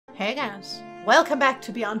Hey guys, welcome back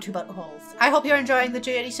to Beyond Two Buttholes. I hope you're enjoying the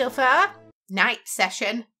journey so far. Night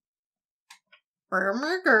session.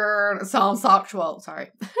 It sounds sexual,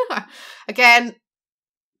 sorry. Again,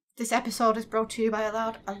 this episode is brought to you by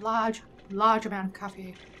a large amount of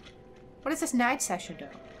coffee. What does this night session do?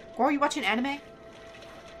 Or are you watching anime?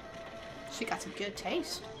 She got some good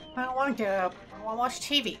taste. I don't want to get up. I want to watch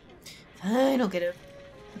TV. Fine, I'll get up.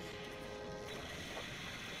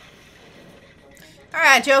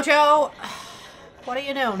 Alright, Jojo. What do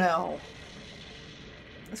you know now?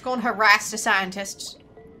 Let's go and harass the scientists.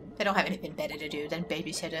 They don't have anything better to do than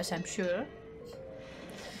babysit us, I'm sure.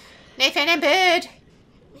 Nathan and Bird!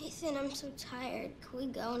 Nathan, I'm so tired. Can we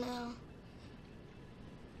go now?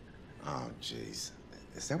 Oh, jeez.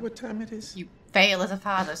 Is that what time it is? You fail as a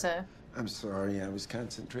father, sir. I'm sorry, I was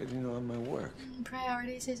concentrating on my work.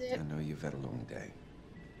 Priorities, is it? I know you've had a long day.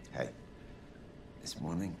 Hey, this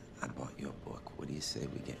morning I bought you a book. What do you say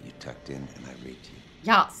we get you tucked in and I read to you?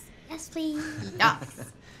 Yes. Yes, please.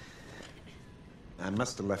 Yes. I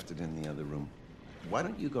must have left it in the other room. Why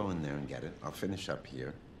don't you go in there and get it? I'll finish up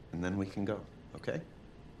here, and then we can go, okay?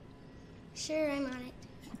 Sure, I'm on it.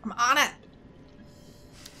 I'm on it.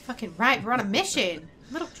 Fucking right, we're on a mission.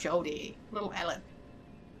 Little Jodie. Little Ellen.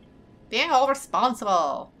 Being all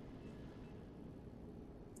responsible.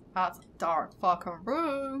 That's a dark fucking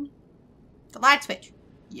room. The light switch.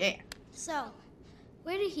 Yeah. So,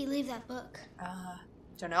 where did he leave that book?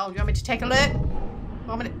 Don't know. You want me to take a look?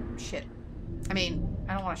 Want me to... Shit. I mean,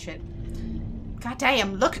 I don't want to shit. God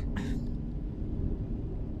damn, look.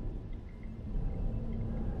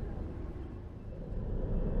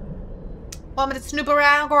 Want me to snoop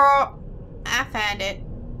around, girl? I found it.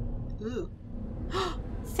 Ooh.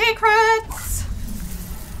 Secrets!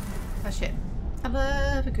 Oh shit. I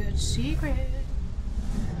love a good secret.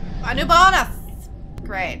 A new bonus!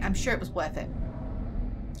 Great, I'm sure it was worth it.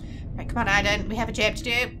 Right, come on, Aiden. We have a job to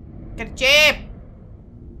do. Got a job!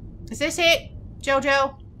 Is this it?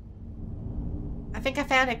 Jojo? I think I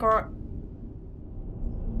found it, girl.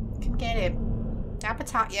 Come get it.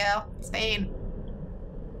 Appetite, yo. It's fine.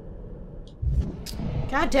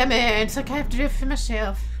 God damn it. It's like I have to do it for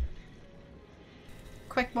myself.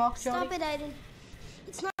 Quick walk, Jodie. Stop it, Aiden.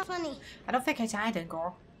 It's not funny. I don't think it's Aiden,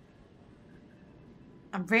 girl.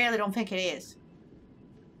 I really don't think it is.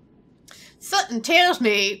 Something tells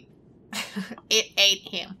me it ain't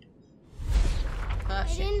him. Oh,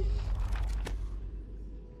 shit. Aiden?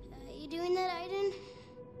 You doing that, Aiden?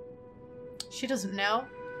 She doesn't know.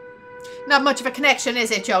 Not much of a connection, is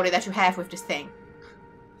it, Jodie, that you have with this thing?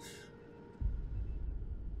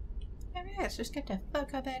 Alright, let's just get the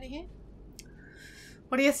fuck up out of here.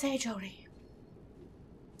 What do you say, Jodie?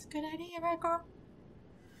 It's a good idea, right, girl?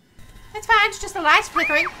 It's fine, it's just the lights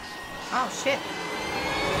flickering. Oh, shit.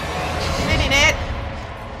 Maybe not.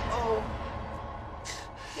 Oh.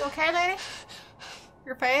 You okay, lady?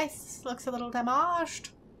 Your face looks a little damaged.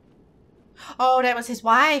 Oh, that was his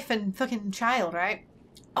wife and fucking child, right?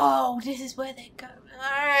 Oh, this is where they go.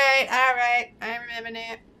 Alright. I remember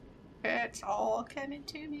it. It's all coming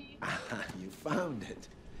to me. You found it.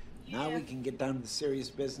 Yeah. Now we can get down to the serious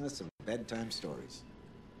business of bedtime stories.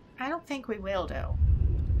 I don't think we will, though.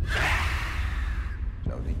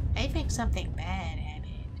 Jodie? I think something bad happened.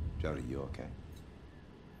 Jodie, you okay?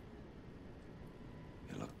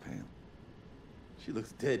 You look pale. She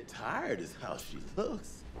looks dead tired is how she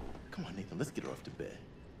looks. Come on, Nathan, let's get her off to bed.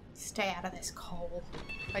 Stay out of this coal.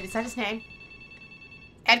 Wait, is that his name?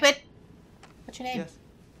 Edward? What's your name? Yes.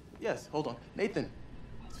 Yes, hold on. Nathan,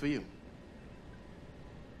 it's for you.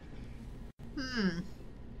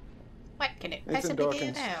 What can it Nathan possibly be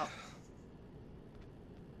Dawkins. about?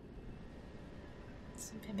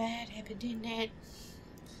 Something bad happened, didn't it?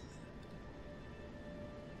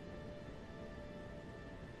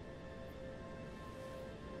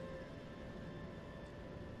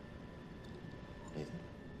 Nathan?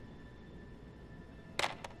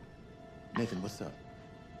 Nathan, what's up?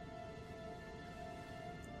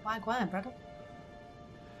 Why, go on, brother.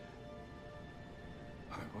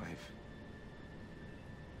 My wife.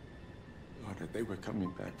 Daughter, they were coming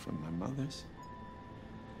back from my mother's.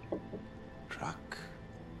 Truck.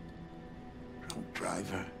 Drunk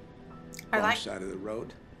driver. Wrong side of the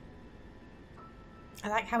road. I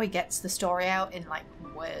like how he gets the story out in, like,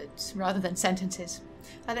 words rather than sentences.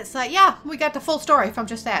 And it's like, yeah, we got the full story from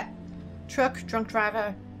just that. Truck, drunk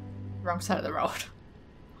driver, wrong side of the road.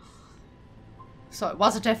 So it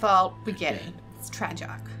wasn't their fault. We get it. It's tragic.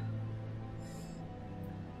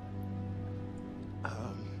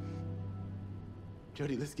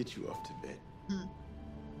 Jodie, let's get you off to bed.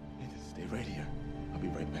 Nathan, stay right here. I'll be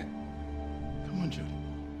right back. Come on, Jodie.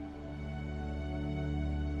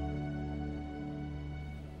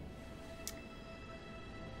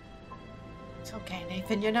 It's okay,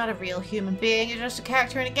 Nathan. You're not a real human being. You're just a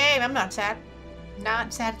character in a game. I'm not sad.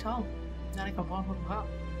 Not sad at all. Not even one.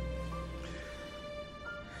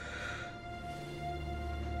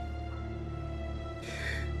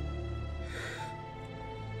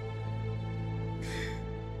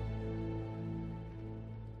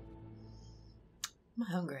 I'm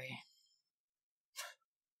hungry.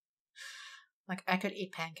 Like, I could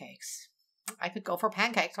eat pancakes. I could go for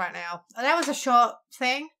pancakes right now. And that was a short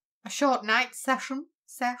thing. A short night session.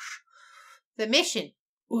 The mission.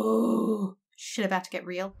 Ooh. Shit about to get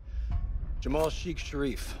real. Jamal Sheikh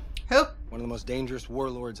Sharif. Who? One of the most dangerous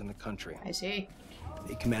warlords in the country. I see.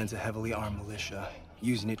 He commands a heavily armed militia,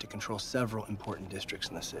 using it to control several important districts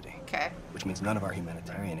in the city. Okay. Which means none of our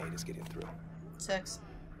humanitarian aid is getting through. 6.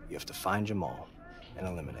 You have to find Jamal and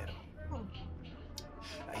eliminate him.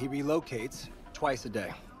 He relocates twice a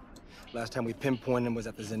day. Last time we pinpointed him was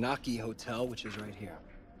at the Zanaki Hotel, which is right here.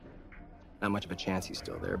 Not much of a chance he's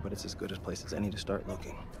still there, but it's as good a place as any to start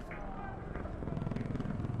looking.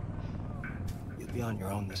 You'll be on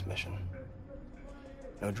your own this mission.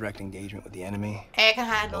 No direct engagement with the enemy. I can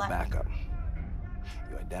handle no it. backup.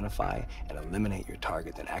 You identify and eliminate your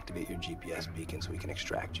target, then activate your GPS beacon so we can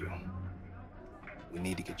extract you. We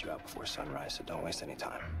need to get you out before sunrise, so don't waste any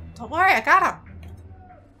time. Don't worry, I got him.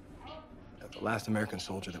 The last American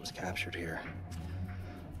soldier that was captured here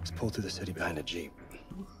was pulled through the city behind a jeep.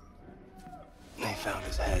 They found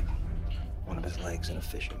his head, one of his legs in a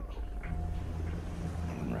fishing boat.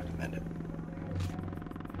 I wouldn't recommend it.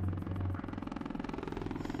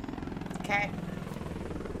 Okay.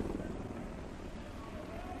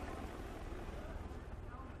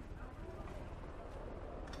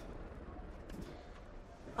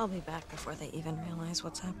 I'll be back before they even realize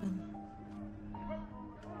what's happened.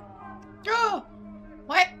 Oh!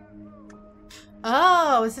 What?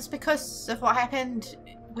 Oh, is this because of what happened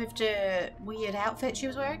with the weird outfit she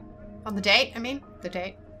was wearing? On the date, I mean? The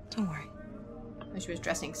date. Don't worry. When she was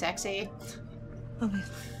dressing sexy. I'll be...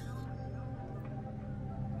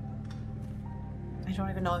 I don't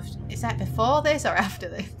even know if... Is that before this or after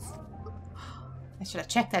this? I should have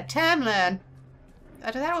checked that timeline.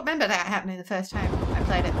 I don't remember that happening the first time I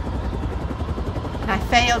played it. And I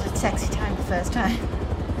failed at sexy time the first time.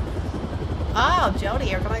 Oh, Jodie,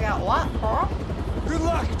 you're gonna get what, huh? Good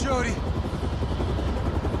luck, Jodie.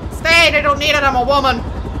 Stay, they don't need it, I'm a woman.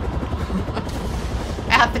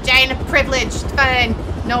 I have vagina privilege, it's fine.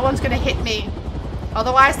 No one's gonna hit me.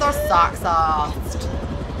 Otherwise they're soft.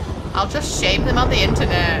 I'll just shame them on the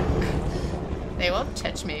internet. They won't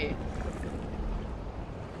touch me.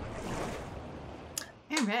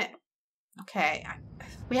 Alright. Okay.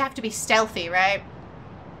 We have to be stealthy, right?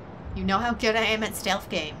 You know how good I am at stealth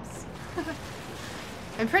games.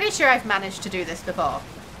 I'm pretty sure I've managed to do this before.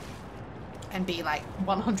 And be like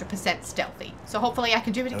 100% stealthy. So hopefully I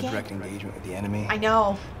can do it again. No direct engagement with the enemy. I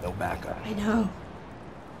know. No backup. I know.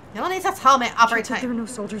 No one needs that helmet every time. There are no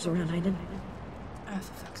soldiers around, Aiden. Oh,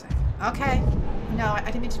 for fuck's sake. Okay. No, I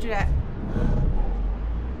didn't mean to do that.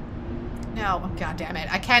 No, oh, god damn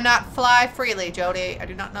it. I cannot fly freely, Jodie. I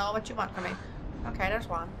do not know what you want from me. Okay, there's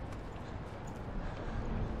one.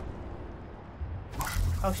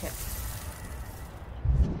 Oh shit.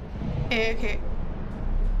 Okay.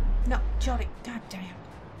 No, Jodie. God damn.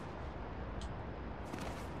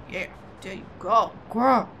 Yeah, there you go.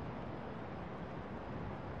 Girl.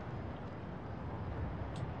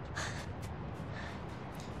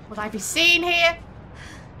 Will I be seen here?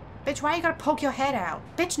 Bitch, why you gotta poke your head out?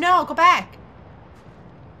 Bitch, no, go back.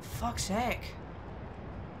 Fuck's sake.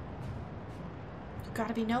 You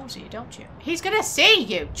gotta be nosy, don't you? He's gonna see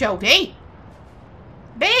you, Jodie.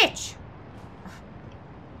 Bitch.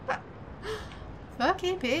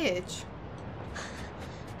 Fucking bitch.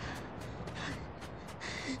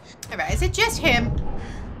 Alright, is it just him?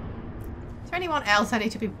 Is there anyone else I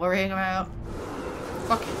need to be worrying about?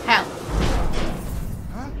 Fucking hell.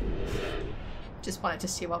 Huh? Just wanted to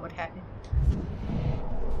see what would happen.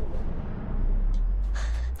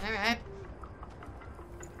 Alright.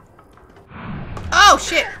 Oh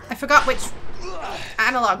shit! I forgot which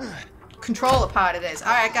analog controller part it is.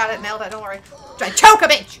 Alright, got it, nailed it, don't worry. Try to choke a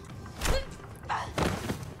bitch!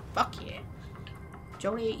 Fuck yeah.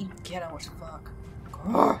 Jodie, you ghetto as fuck.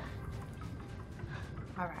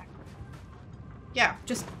 Alright. Yeah,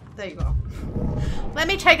 just, there you go. Let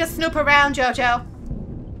me take a snoop around, Jojo.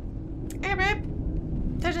 Hey, babe.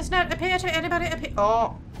 There does not appear to anybody appear.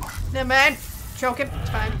 Oh, never mind. Choke him, it's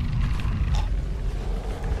fine.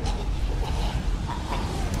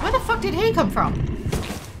 Where the fuck did he come from?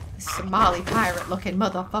 This Somali pirate looking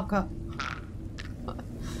motherfucker.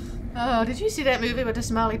 Oh, did you see that movie with the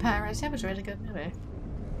Somali pirates? That was a really good movie.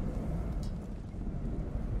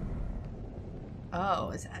 Oh,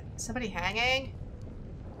 is that somebody hanging?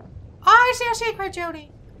 Oh, I see our secret, Jodie.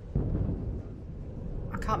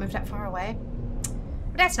 I can't move that far away.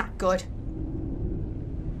 But that's not good.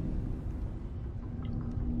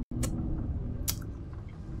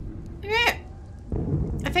 Yeah.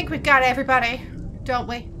 I think we've got everybody, don't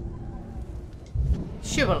we?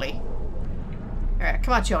 Surely. Alright,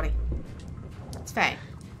 come on, Jodie. It's fine.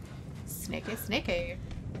 Sneaky, sneaky.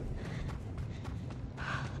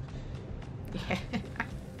 Yeah.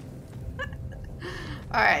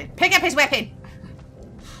 Alright, pick up his weapon.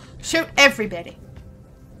 Shoot everybody.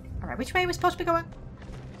 Alright, which way are we supposed to be going?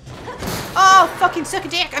 Oh, fucking suck a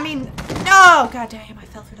dick. I mean, no! God damn, I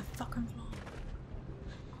fell through the fucking floor.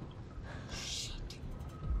 Shit.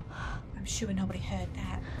 I'm sure nobody heard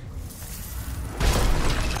that.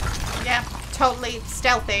 Yeah, totally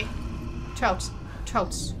stealthy. Totes.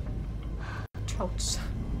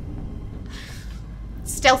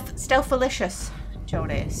 Stealthilicious,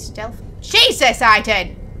 Jodie. Stealth. Jesus,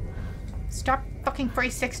 Aiden! Stop fucking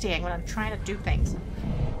 360ing when I'm trying to do things.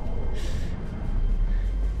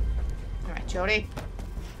 Alright, Jodie.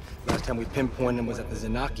 Last time we pinpointed was at the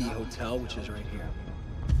Zenaki Hotel, which is right here.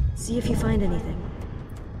 See if you find anything.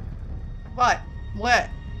 What? What?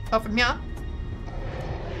 Over here?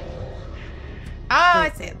 Ah, I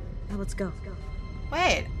see it. Now let's go.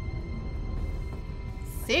 Wait.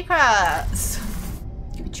 Secrets!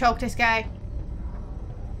 Can we choke this guy?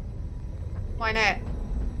 Why not?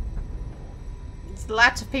 There's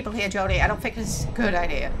lots of people here, Jodie. I don't think this is a good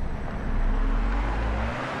idea.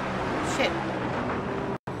 Shit.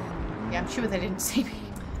 Yeah, I'm sure they didn't see me.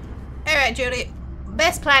 Alright, Jodie.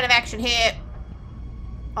 Best plan of action here.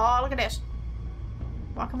 Oh, look at this.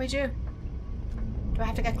 What can we do? Do I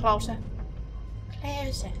have to get closer?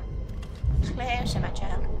 Closer. Closer, my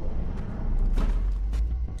child.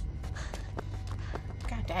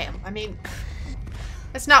 God damn. I mean,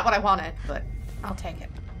 it's not what I wanted, but I'll take it.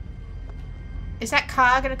 Is that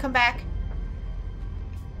car gonna come back?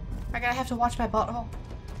 Am I gonna have to watch my butthole?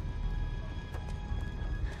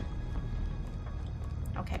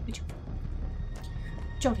 Okay,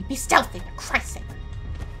 Jodie, be stealthy, for Christ's sake.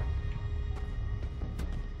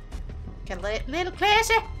 Get a little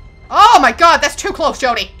closer. Oh my god, that's too close,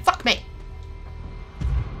 Jodie. Fuck me.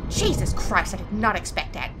 Jesus Christ, I did not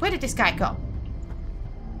expect that. Where did this guy go?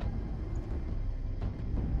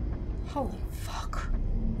 Holy fuck.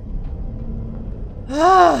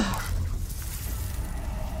 Ugh.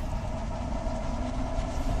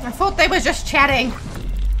 I thought they were just chatting.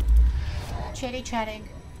 Chatting.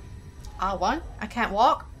 R1? I can't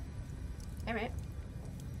walk? Alright.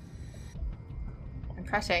 I'm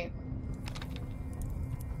pressing.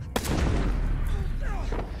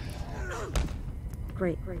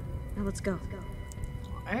 Great. Now let's go.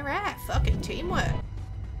 Alright, fucking teamwork.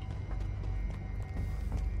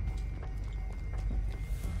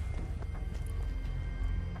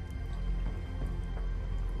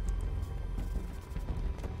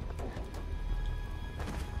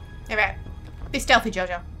 Alright. Be stealthy,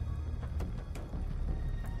 Jojo.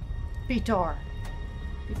 Be Dora.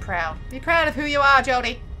 Be proud. Be proud of who you are,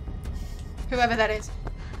 Jodie. Whoever that is.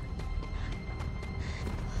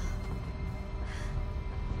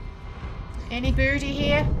 Any birdie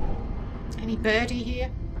here? Any birdie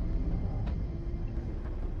here?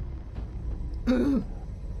 Ooh.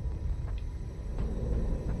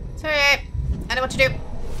 It's alright. I know what to do.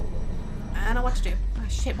 I know what to do. Oh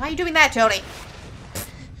shit, why are you doing that, Jodie?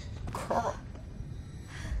 Cool.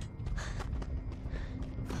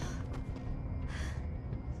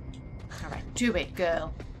 Alright, do it,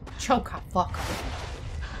 girl. Choke her, fuck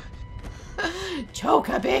her. Choke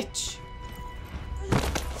her, bitch.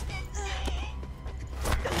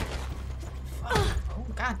 Oh,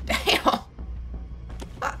 god damn.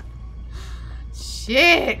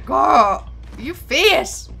 Shit, girl. You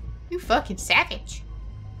fierce. You fucking savage.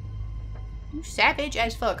 You savage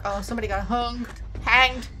as fuck. Oh, somebody got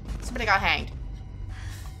hanged. Somebody got hanged.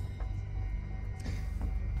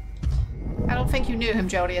 I don't think you knew him,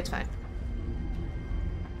 Jodie. It's fine.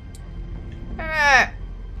 Alright.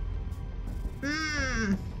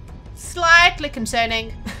 Slightly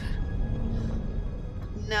concerning.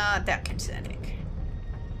 Not that concerning.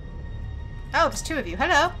 Oh, there's two of you.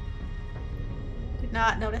 Hello. Did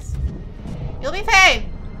not notice. You'll be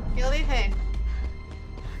fine. You'll be fine.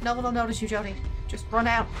 No one will notice you, Jodie. Just run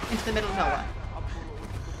out into the middle of nowhere.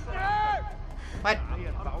 What?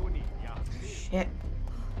 Shit.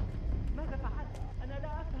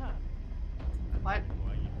 What?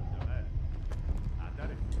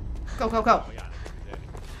 Go, go, go.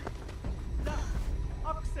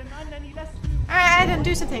 Alright, I didn't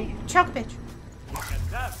do something. Choke a bitch.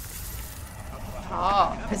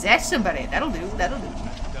 Oh, possess somebody. That'll do. That'll do.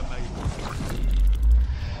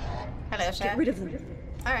 Hello, sir. Get rid of them.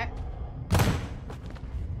 Alright.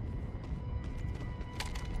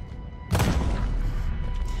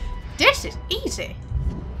 This is easy.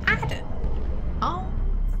 Adam. Oh,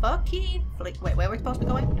 fucking fleek. Wait, where are we supposed to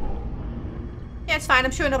be going? Yeah, it's fine.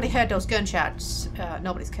 I'm sure nobody heard those gunshots.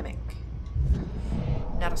 Nobody's coming.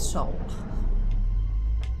 Not a soul.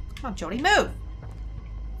 Come on, Jodie, move!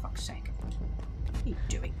 For fuck's sake. What are you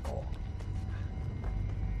doing, boy?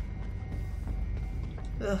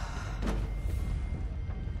 Ugh.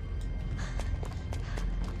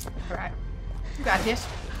 Alright. You got this.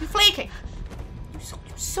 You're flaking. You're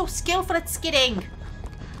so skillful at skidding.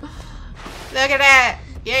 Look at that.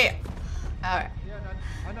 Yeah. Alright.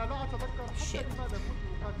 Shit.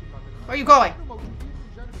 Where are you going?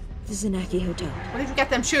 The Zanaki Hotel. Where did you get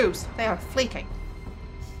them shoes? They are fleeking.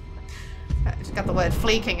 I just got the word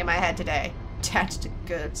fleeking in my head today. That's a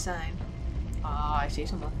good sign. Oh, I see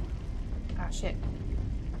someone. Oh, shit.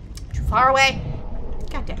 Too far away?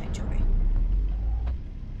 God damn it, Jodie.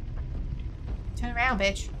 Turn around,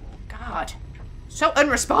 bitch. God. So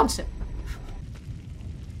unresponsive.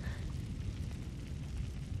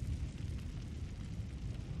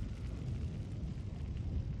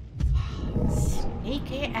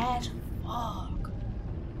 Sneaky as fuck.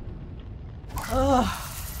 Ugh.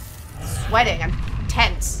 Sweating. I'm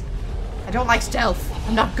tense. I don't like stealth.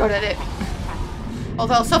 I'm not good at it.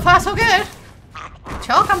 Although, so far so good.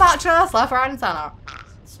 Choke and back trust, left, right, and center.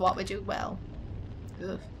 That's what we do well.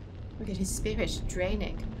 Ugh. Look at his spirit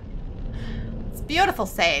draining. It's beautiful,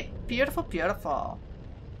 Sade. Beautiful, beautiful.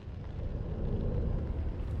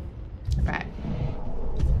 Right.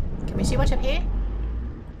 Can we see what's up here?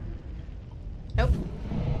 Nope.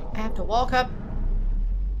 I have to walk up.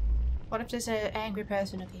 What if there's an angry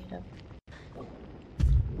person up here, though?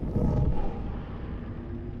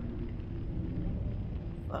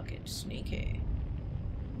 Fucking sneaky.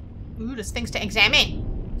 Ooh, there's things to examine.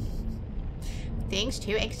 Things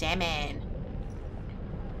to examine.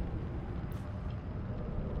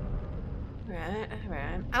 Right,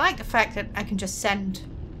 alright. I like the fact that I can just send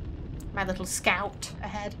my little scout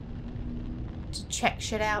ahead to check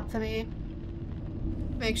shit out for me.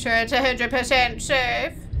 Make sure it's 100%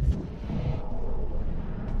 safe.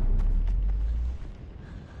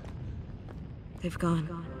 They've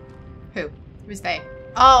gone. Who? Who's they?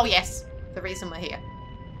 Oh, yes. The reason we're here.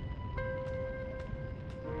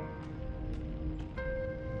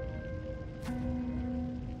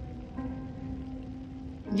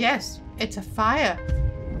 Yes, it's a fire.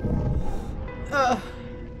 Ugh.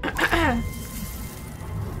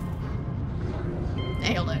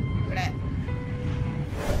 Nailed it. Look at that.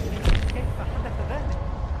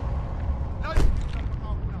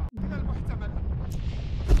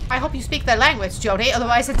 I hope you speak their language, Jodie,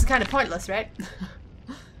 otherwise it's kind of pointless, right?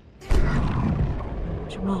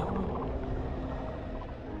 Jamal.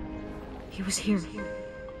 He was here.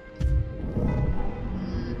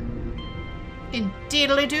 In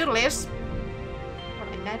diddly doodlies.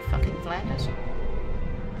 What in that fucking Flanders?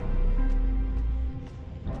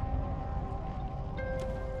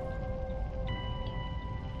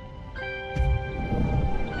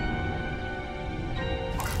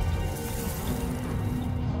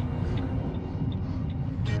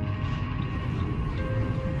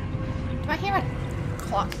 Do I hear a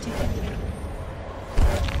clock ticking?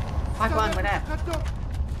 Like one with that.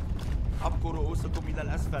 أبقوا رؤوسكم إلى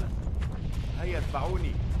الأسفل. هيا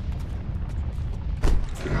اتبعوني.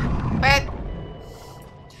 Wait.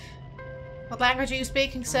 What language are you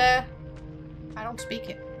speaking, sir? I don't speak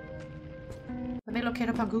it. Let me look it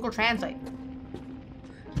up on Google Translate.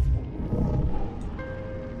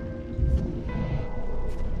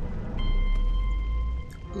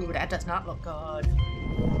 Ooh, that does not look good.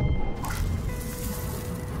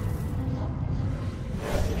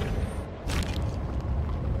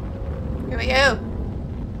 Here we go.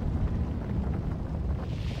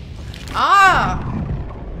 Ah!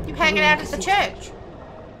 You hanging out at the church?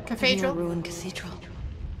 Cathedral? Ruined cathedral.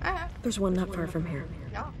 Ah, There's one not far from here.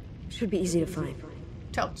 no. Should be easy to find.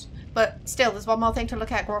 Totes. But still, there's one more thing to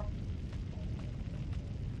look at, girl.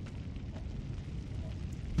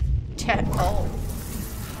 Oh.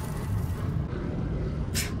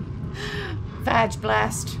 Vag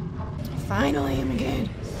blast. Finally, I'm again.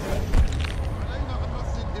 علينا أن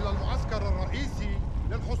نصل إلى المعسكر الرئيسي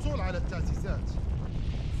للحصول على التأسيسات.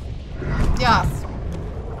 Yes.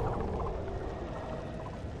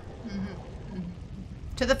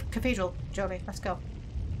 To the cathedral, Jodie. Let's go.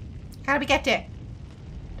 How do we get there?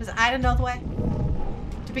 Does Ida know the way?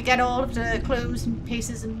 Did we get all of the clues and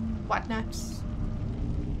pieces and whatnots?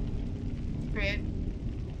 Great.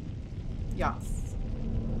 Yes.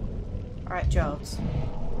 Alright, Jones.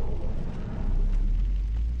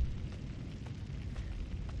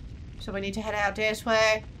 So we need to head out this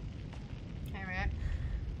way. Alright.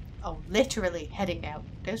 Oh, literally heading out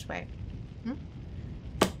this way. Hmm?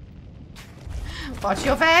 Watch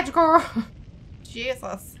your veg, girl.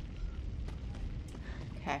 Jesus.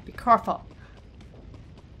 Okay, be careful.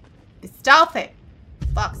 Be stealthy.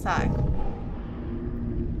 Fuck's sake.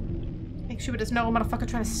 Make sure there's no motherfucker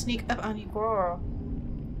trying to sneak up on you, girl.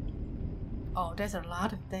 Oh, there's a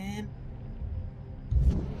lot of them.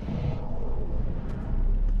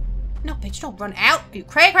 No, bitch, don't run out, you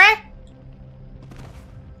cray.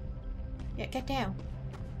 Yeah, get down.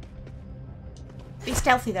 Be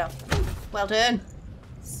stealthy, though. Well done.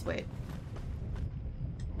 Sweet.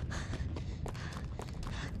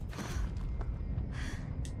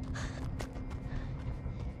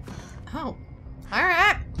 Oh.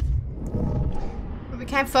 Alright. We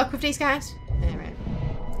can't fuck with these guys? Alright.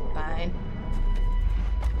 Fine.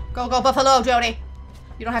 Go, Buffalo, Jodie.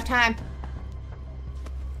 You don't have time.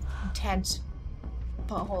 I'm tense.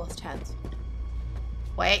 Butthole is tense.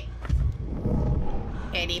 Wait.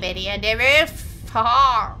 Anybody on the roof?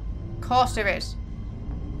 Ha! Of course there is.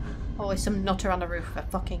 Always some nutter on the roof with a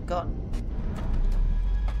fucking gun.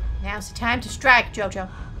 Now's the time to strike, Jojo.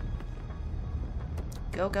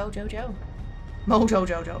 Go, Jojo. Mojo,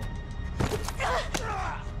 Jojo.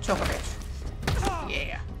 Choke a bitch.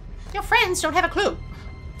 Yeah. Your friends don't have a clue.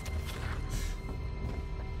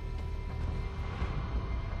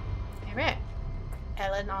 Alright.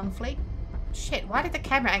 Ellen on fleet. Shit, why did the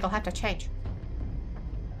camera angle have to change?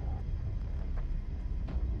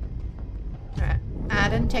 Alright.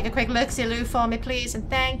 Adam, take a quick look-see-loo for me, please, and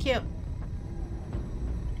thank you.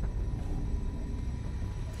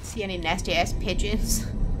 See any nasty-ass pigeons?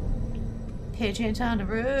 Pigeons on the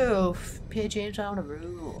roof. Pigeons on the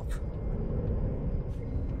roof.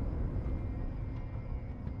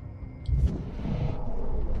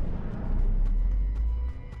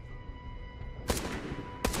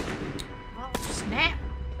 Oh, snap.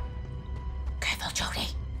 Careful,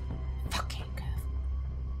 Jodie. Fucking careful.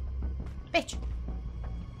 Bitch.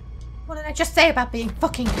 What did I just say about being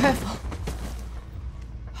fucking careful?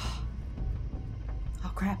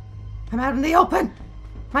 Oh, crap. I'm out in the open.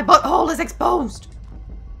 My butthole is exposed.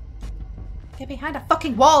 Get behind a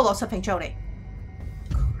fucking wall or something, Jodie.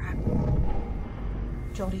 Crap.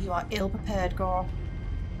 Jodie, you are ill prepared, girl.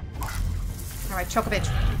 Alright, choke a bitch.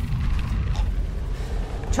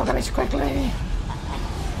 Choke a bitch quickly.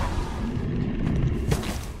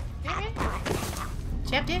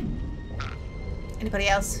 Jumped in. Anybody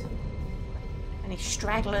else? Any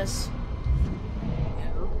stragglers?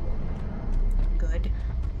 No. Good.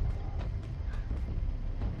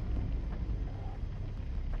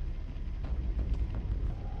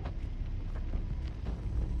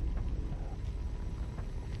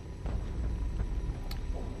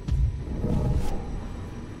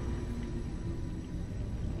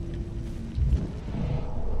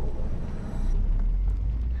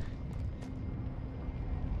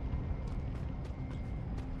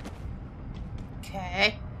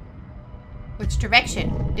 Okay. Which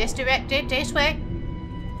direction? This direction? This way?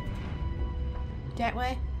 That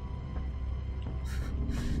way?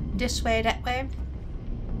 This way, that way?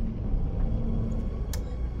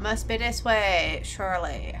 Must be this way,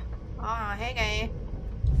 surely. Oh, hey guy.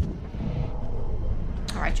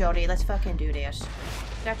 Alright, Jodie, let's fucking do this.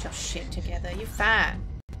 Get your shit together. You're fine.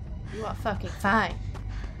 You are fucking fine.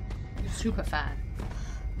 You're super fine.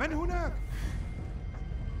 من هناك؟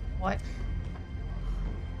 What?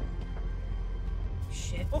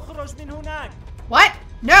 Shit. اخرج من هناك. What?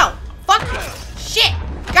 No! Fuck you! Shit!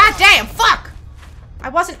 God damn! Fuck! I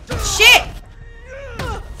wasn't. Shit!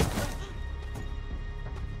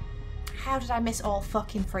 How did I miss all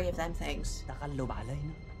fucking 3 of them things? تغلب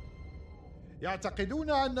علينا. يعتقدون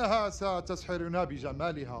أنها ستسحرنا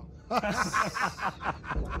بجمالها.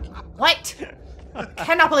 What? I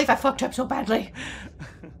cannot believe I fucked up so badly.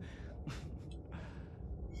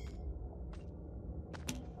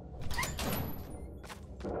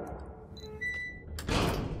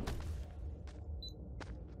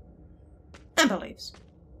 Unbelieves.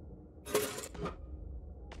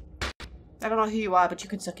 I don't know who you are, but you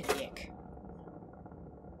can suck a dick.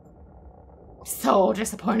 I'm so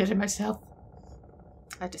disappointed in myself.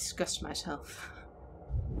 I disgust myself.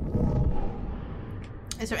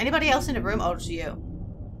 Is there anybody else in the room? Oh, it's you.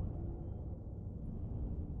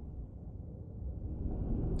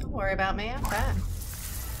 Don't worry about me, I'm fine.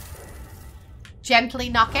 Gently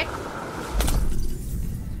knock it.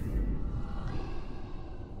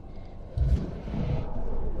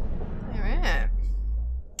 Alright.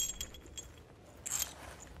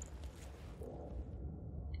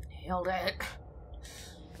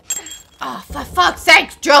 Oh, for fuck's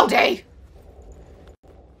sake, Jodie!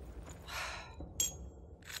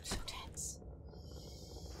 So tense.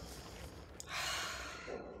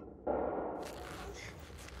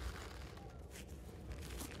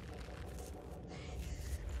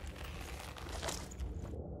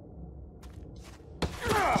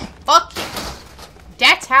 Fuck you!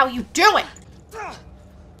 That's how you do it!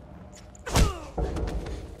 I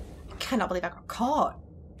cannot believe I got caught.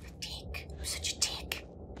 Dick. I'm such a dick.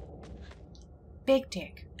 Big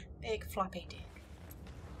dick. Big floppy dick.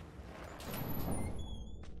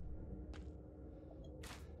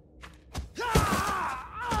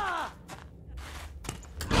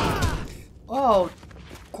 Oh,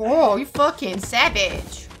 girl, you fucking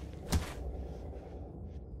savage.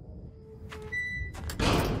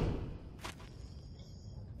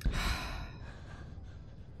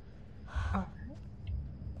 Alright.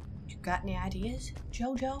 You got any ideas,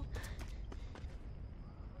 Jojo?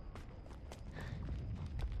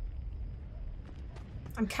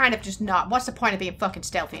 I'm kind of just not. What's the point of being fucking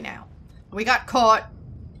stealthy now? We got caught.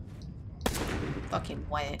 Fucking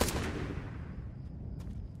wet.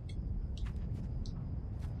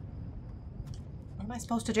 What am I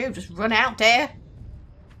supposed to do? Just run out there?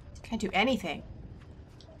 Can't do anything.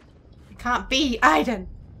 It can't be Aiden.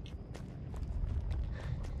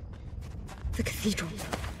 The cathedral.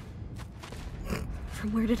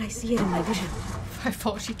 From where did I see it in my vision? I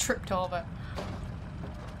thought she tripped over.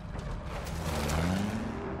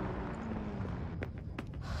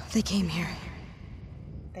 They came here.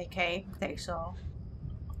 They came, they saw.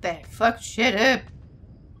 They fucked shit up.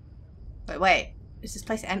 Wait. Is this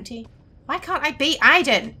place empty? Why can't I beat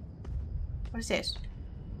Aiden? What is this?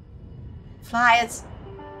 Flyers.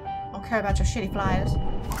 I don't care about your shitty flyers.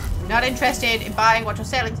 I'm not interested in buying what you're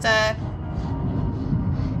selling, sir.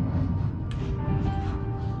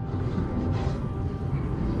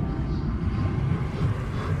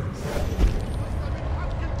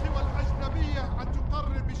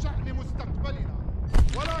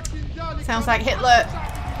 Sounds like Hitler.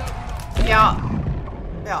 Yeah.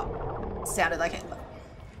 Yeah. Sounded like Hitler.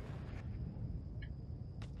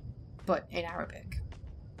 But in Arabic.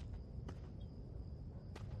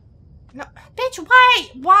 No, bitch,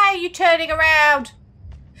 why are you turning around?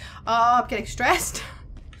 Oh, I'm getting stressed.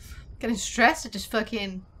 Getting stressed at this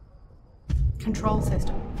fucking control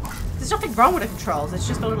system. There's nothing wrong with the controls, it's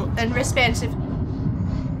just a little unresponsive.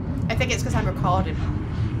 I think it's because I'm recording.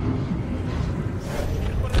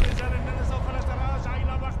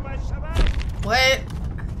 Wait.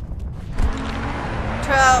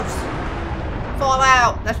 Troops. Fall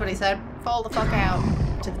out. That's what he said. Fall the fuck out.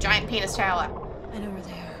 To the giant penis tower. I know where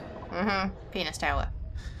they are. Mm-hmm. Penis tower.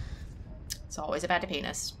 It's always about the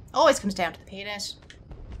penis. Always comes down to the penis.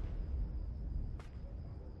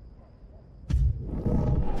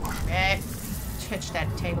 Okay. Touch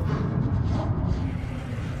that table.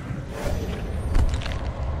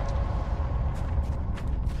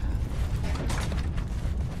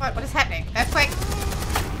 What is happening? Earthquake?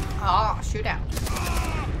 Oh, shoot out.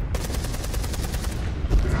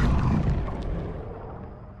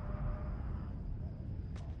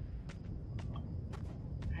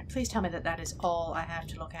 Alright, please tell me that that is all I have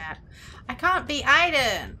to look at. I can't be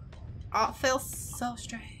Aiden! Oh, it feels so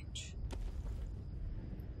strange.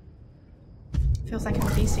 Feels like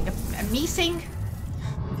I'm missing a me-sing?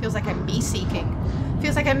 Feels like I'm me-seeking.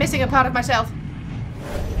 Feels like I'm missing a part of myself.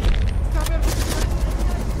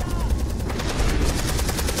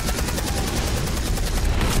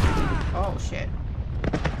 Oh shit.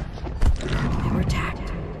 They were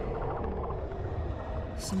attacked.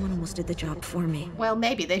 Someone almost did the job for me. Well,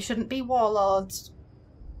 maybe they shouldn't be warlords.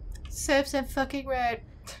 Serves them fucking right.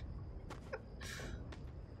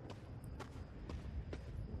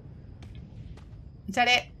 Is that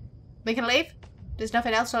it? We can leave? There's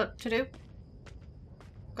nothing else to do?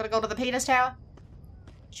 Gotta go to the penis tower?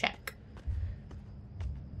 Check.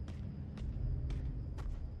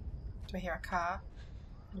 Do I hear a car?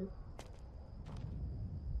 Nope.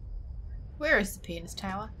 Where is the penis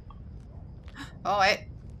tower? Oh, wait.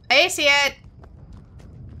 I see it!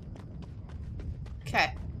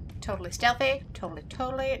 Okay. Totally stealthy.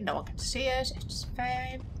 Totally. No one can see us. It's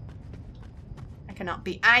fine. I cannot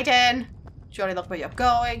be Aiden. Jodie, look where you're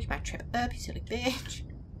going. You might trip up, you silly bitch.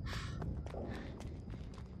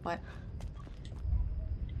 What?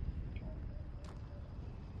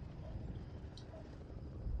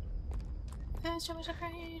 First I was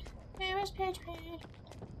afraid. There was hatred.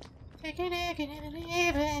 I can never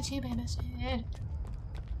leave it. You by my side.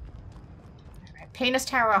 Alright. Penis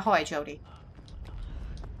tower ahoy, Jodie.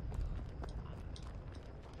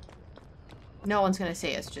 No one's gonna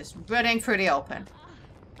see us. Just running through the open.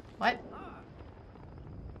 What?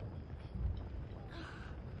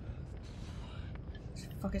 What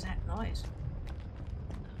the fuck is that noise?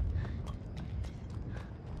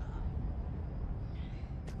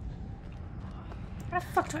 Where the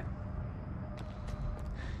fuck do I...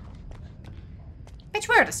 Bitch,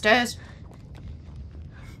 where are the stairs?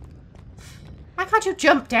 Why can't you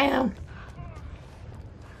jump down?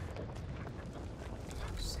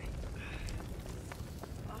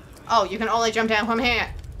 Oh, you can only jump down from here.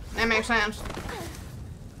 That makes sense.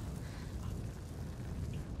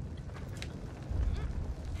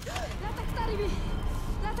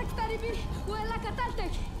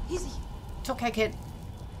 Easy. It's okay, kid.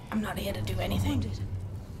 I'm not here to do anything. Wounded.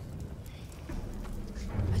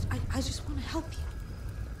 I just want to help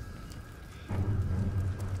you.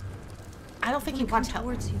 I don't think he wants help.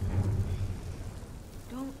 Towards you.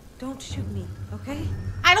 Don't shoot me, okay?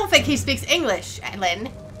 I don't think he speaks English, Ellen.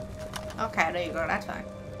 Okay, there you go. That's fine.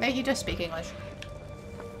 Maybe he does speak English.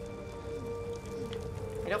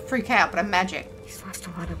 I don't freak out, but I'm magic. He's lost a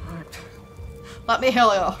lot of blood. Let me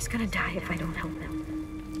heal you. He's gonna die if I don't help him.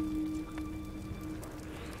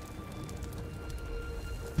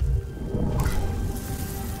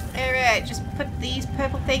 Alright, just put these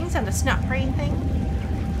purple things on the snot green thing.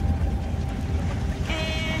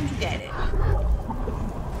 And you get it.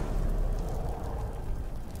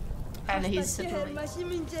 And he's suddenly...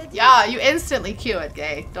 Yeah, you instantly cured,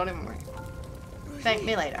 gay. Don't even worry. Thank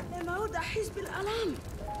me later.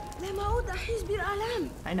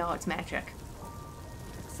 I know, it's magic.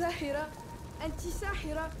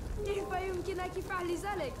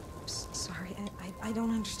 Sorry, I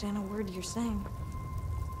don't understand a word you're saying.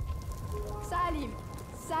 Salim.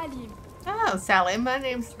 Salim. Oh, Salim. My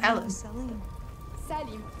name's Ellen. Salim.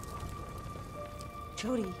 Salim.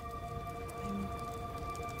 Jodie. I'm...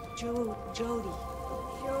 Jodie. Jodie?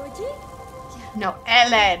 No,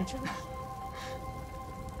 Ellen.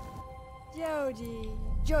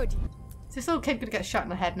 Jodie. Is this little kid gonna get shot in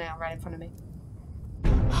the head now, right in front of me?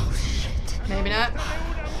 Oh, shit. Maybe not.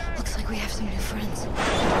 Looks like we have some new friends.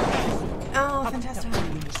 Oh, fantastic.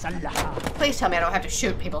 Please tell me I don't have to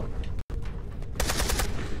shoot people.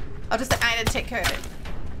 I'll just let Ida take care of it.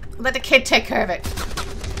 Let the kid take care of it.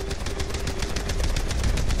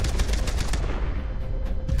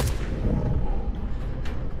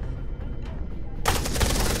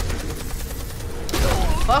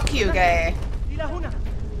 Fuck you, guy.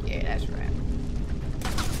 Yeah, that's right.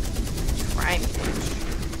 Try me, bitch.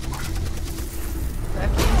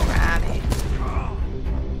 Fucking try me.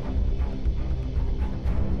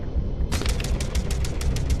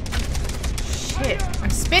 Shit, I'm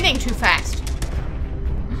spinning too fast.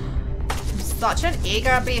 I'm such an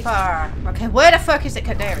eager beaver. Okay, where the fuck is it?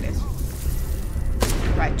 There it is.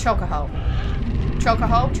 Right, choke a hole. Choke a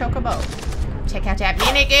hole, choke a bow. Take out that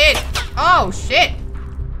minigun. Oh, shit.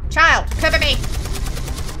 Child, cover me.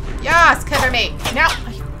 Yes, cover me. No,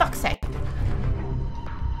 for fuck's sake.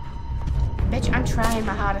 Bitch, I'm trying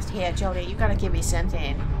my hardest here, Jodie. You gotta give me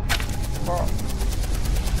something. Girl.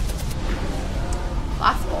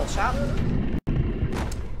 Last ball shot.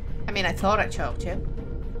 I mean, I thought I choked you.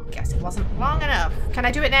 Guess it wasn't long enough. Can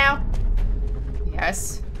I do it now?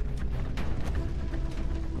 Yes.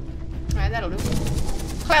 Alright, that'll do.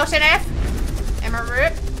 Close enough. Am I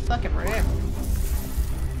rude? Fucking rude.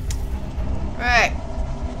 Right.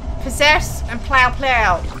 Possess and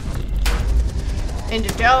plow. In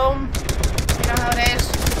the dome. You know how it is?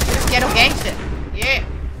 Just ghetto gangster. Yeah.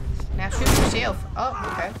 Now shoot yourself. Oh,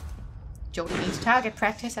 okay. Jodie needs target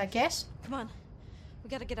practice, I guess. Come on. We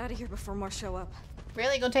gotta get out of here before more show up.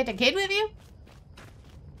 Really? Gonna take the kid with you?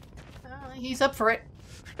 He's up for it.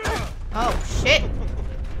 Oh, shit.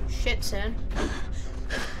 Shit, son.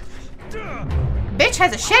 Bitch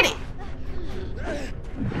has a shetty.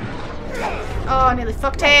 Oh, I nearly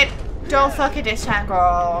fucked it. Don't fuck it this time,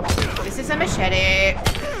 girl. This is a machete.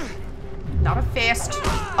 Not a fist.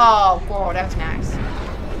 Oh, girl, that was nice.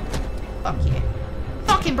 Fuck yeah.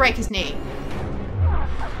 Fucking break his knee.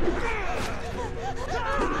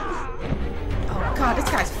 Oh god, this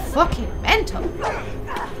guy's fucking mental.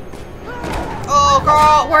 Oh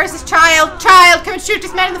girl, where is this child? Child, come and shoot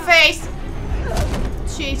this man in the face.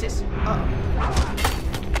 Jesus. Oh.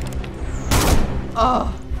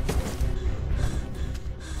 Oh.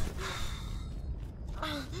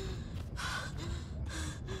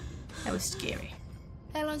 That was scary.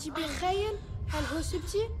 Ellen, je bent geen? En hoe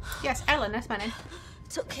zit je? Yes, Ellen, that's my name.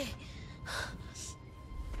 It's okay.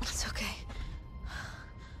 It's okay.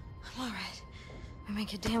 I'm alright. We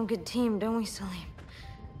make a damn good team, don't we, Salim?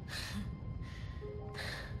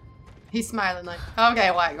 He's smiling like,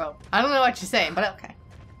 okay, white girl. I don't know what you're saying, but okay.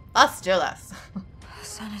 Let's do this.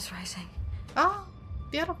 sun is rising. Oh,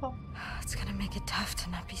 beautiful. It's gonna make it tough to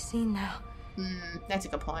not be seen now. That's a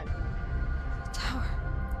good point. The tower.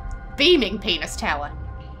 Beaming penis tower.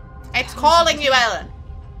 It's calling you, Ellen.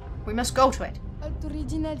 We must go to it. هل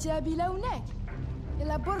تريدين الذهاب إلى هناك؟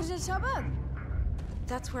 إلى برج الشباب؟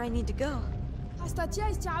 That's where I need to go.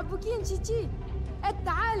 أستطيع تعبكين تيتي.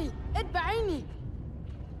 تعالي اتبعيني.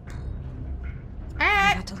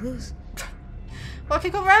 I got to lose. What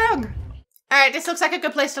could go wrong? Alright, this looks like a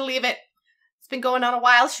good place to leave it. It's been going on a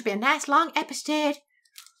while. Should be a nice long episode.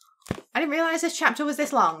 I didn't realize this chapter was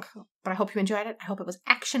this long, but I hope you enjoyed it. I hope it was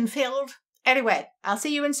action-filled. Anyway, I'll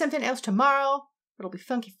see you in something else tomorrow. It'll be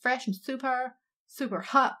funky, fresh, and super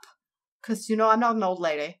hot. Because, you know, I'm not an old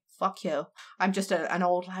lady. Fuck you. I'm just an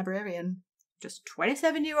old librarian. Just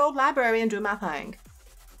 27-year-old librarian doing my thing.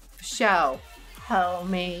 For sure. Help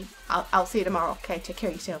me. I'll see you tomorrow. Okay, take care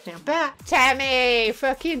of yourself now. Bye. Tammy!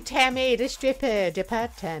 Fucking Tammy, the stripper. The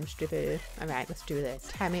part-time stripper. Alright, let's do this.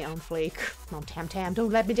 Tammy on fleek. Come on, Tam.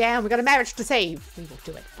 Don't let me down. We got a marriage to save. We will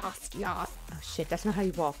do it. Fast, yeah. Oh shit, that's not how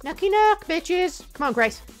you walk. Knocky knock, bitches. Come on,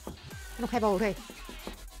 Grace. I don't have all day.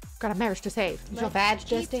 Got a marriage to save. Is your badge,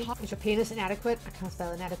 Dusty? Is your penis inadequate? I can't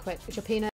spell inadequate. Is your penis